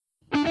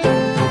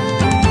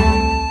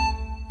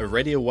a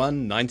Radio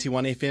 1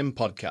 91 FM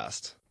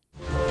podcast.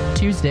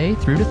 Tuesday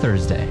through to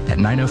Thursday at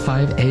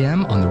 9:05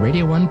 a.m. on the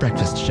Radio 1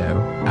 Breakfast Show,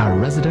 our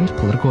resident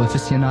political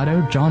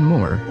aficionado John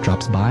Moore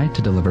drops by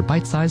to deliver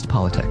bite-sized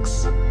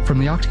politics. From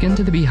the Octagon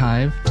to the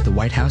Beehive, to the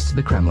White House to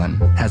the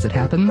Kremlin. As it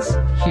happens,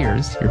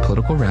 here's your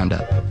political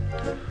roundup.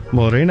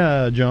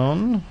 Morena,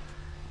 John.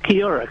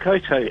 Kia ora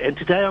koutou, and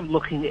today I'm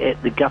looking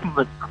at the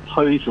government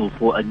proposal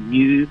for a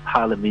new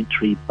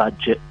parliamentary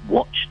budget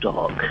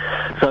watchdog.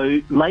 So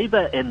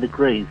Labour and the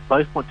Greens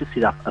both want to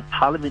set up a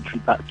parliamentary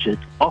budget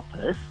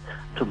office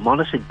to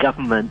monitor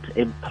government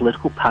and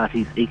political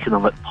parties'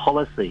 economic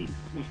policies.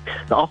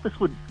 The office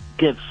would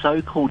give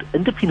so-called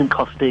independent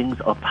costings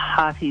of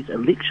parties'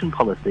 election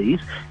policies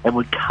and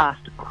would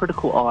cast a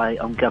critical eye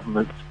on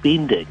government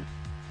spending.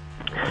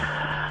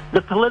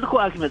 The political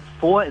arguments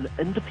for an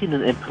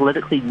independent and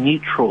politically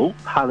neutral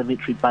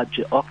parliamentary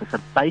budget office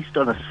are based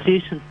on a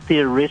certain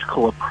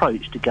theoretical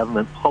approach to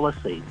government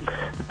policy.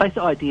 The basic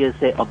idea is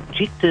that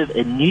objective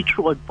and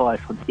neutral advice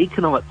on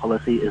economic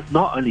policy is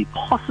not only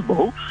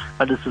possible,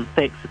 but is in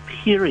fact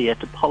superior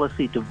to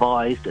policy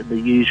devised in the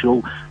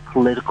usual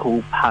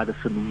political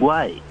partisan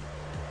way.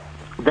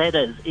 That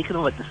is,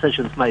 economic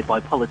decisions made by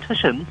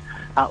politicians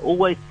are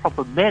always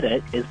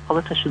problematic, as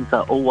politicians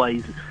are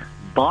always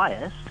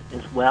biased,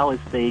 as well as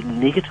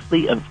being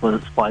negatively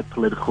influenced by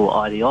political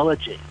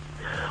ideology.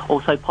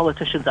 Also,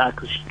 politicians are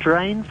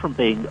constrained from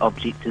being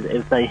objective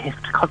as they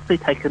have to constantly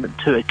take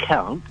into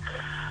account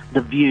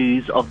the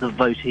views of the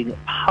voting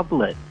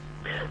public.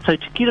 So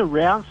to get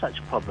around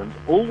such problems,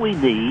 all we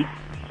need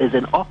is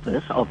an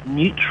office of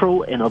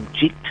neutral and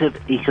objective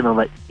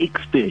economic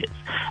experts.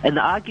 And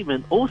the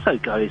argument also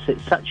goes that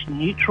such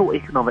neutral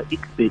economic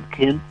experts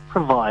can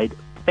provide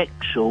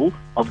factual,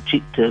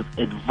 objective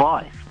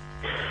advice.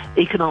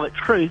 Economic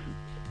truth,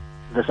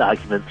 this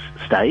argument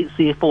states,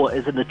 therefore,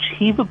 is an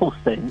achievable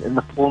thing in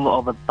the form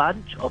of a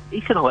bunch of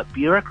economic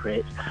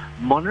bureaucrats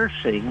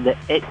monitoring the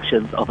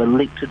actions of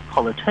elected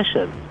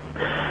politicians.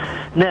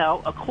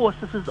 Now, of course,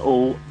 this is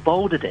all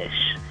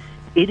balderdash.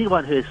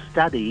 Anyone who has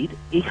studied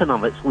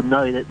economics will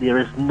know that there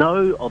is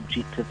no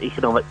objective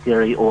economic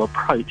theory or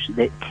approach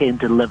that can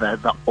deliver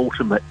the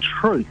ultimate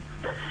truth.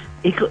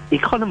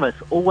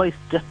 Economists always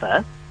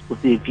differ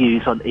with their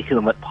views on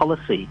economic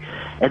policy,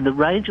 and the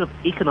range of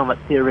economic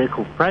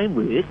theoretical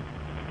framework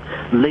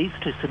leads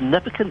to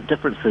significant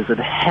differences in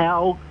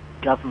how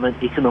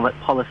government economic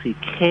policy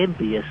can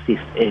be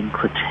assessed and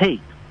critiqued.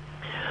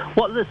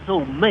 What this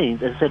all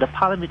means is that a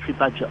parliamentary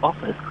budget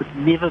office could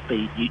never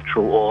be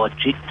neutral or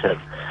objective.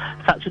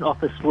 Such an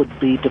office would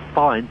be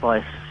defined by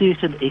a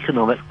certain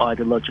economic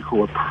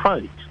ideological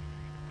approach.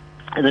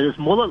 And it is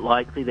more than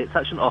likely that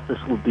such an office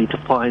would be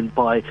defined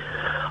by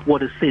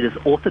what is seen as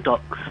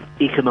orthodox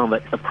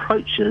economic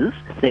approaches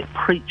that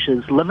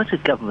preaches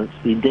limited government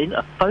spending,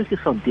 a focus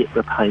on debt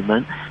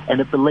repayment, and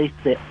a belief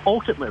that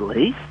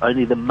ultimately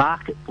only the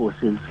market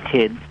forces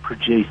can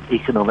produce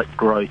economic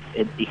growth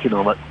and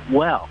economic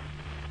wealth.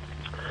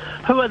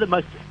 Who are the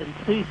most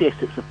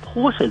enthusiastic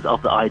supporters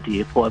of the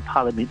idea for a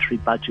parliamentary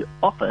budget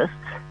office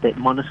that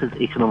monitors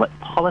economic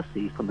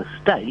policy from the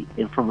state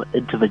and from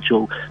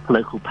individual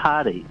political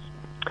parties?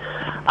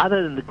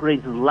 Other than the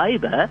Greens and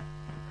Labour,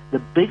 the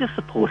biggest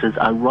supporters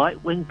are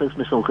right-wing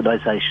business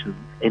organisations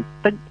and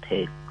think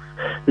tanks.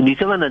 The New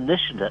Zealand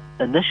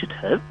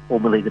Initiative,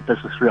 formerly the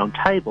Business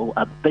Roundtable,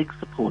 are big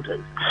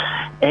supporters,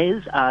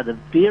 as are the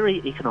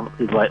very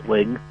economically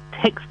right-wing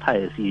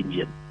Taxpayers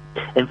Union.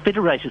 And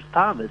Federated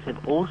Farmers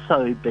have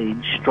also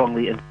been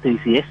strongly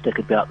enthusiastic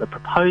about the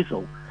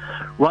proposal.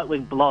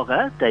 Right-wing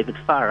blogger David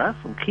Farrar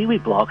from Kiwi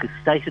Blog has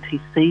stated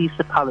he sees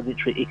the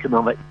parliamentary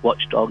economic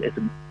watchdog as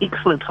an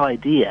excellent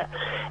idea,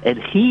 and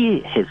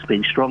he has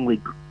been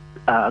strongly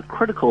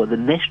critical of the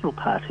National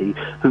Party,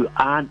 who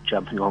aren't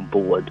jumping on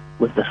board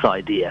with this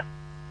idea.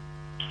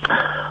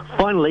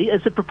 Finally,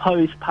 is the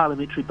proposed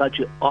parliamentary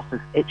budget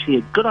office actually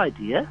a good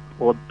idea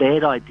or a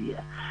bad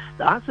idea?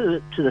 The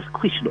answer to this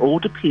question all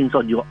depends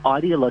on your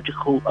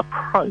ideological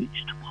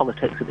approach to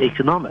politics and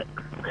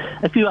economics.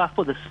 If you are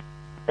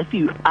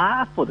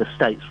for the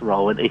state's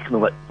role in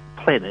economic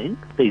planning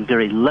being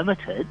very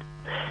limited,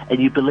 and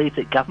you believe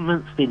that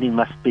government spending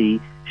must be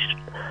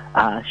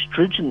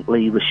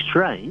stringently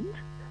restrained,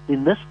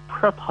 then this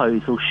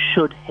proposal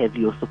should have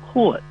your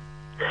support.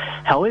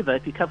 However,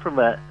 if you come from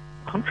a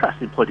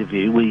contrasting point of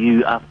view where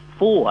you are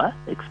for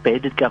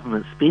expanded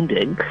government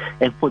spending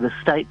and for the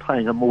state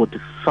playing a more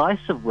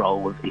decisive role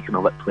with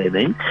economic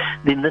planning,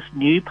 then this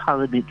new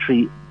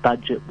parliamentary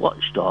budget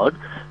watchdog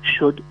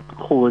should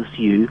cause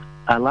you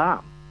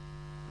alarm.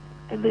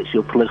 And that's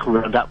your political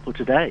roundup for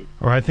today.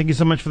 All right, thank you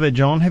so much for that,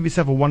 John. Have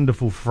yourself a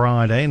wonderful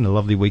Friday and a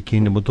lovely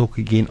weekend, and we'll talk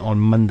again on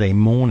Monday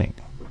morning.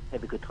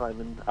 Have a good time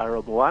in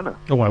Aromoana.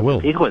 Oh, I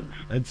will. Penguins.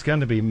 It's going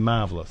to be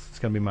marvellous. It's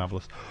going to be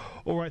marvellous.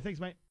 All right, thanks,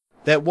 mate.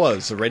 That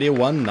was a Radio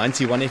 1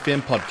 91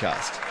 FM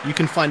podcast. You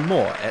can find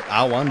more at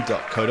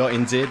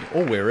r1.co.nz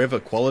or wherever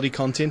quality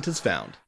content is found.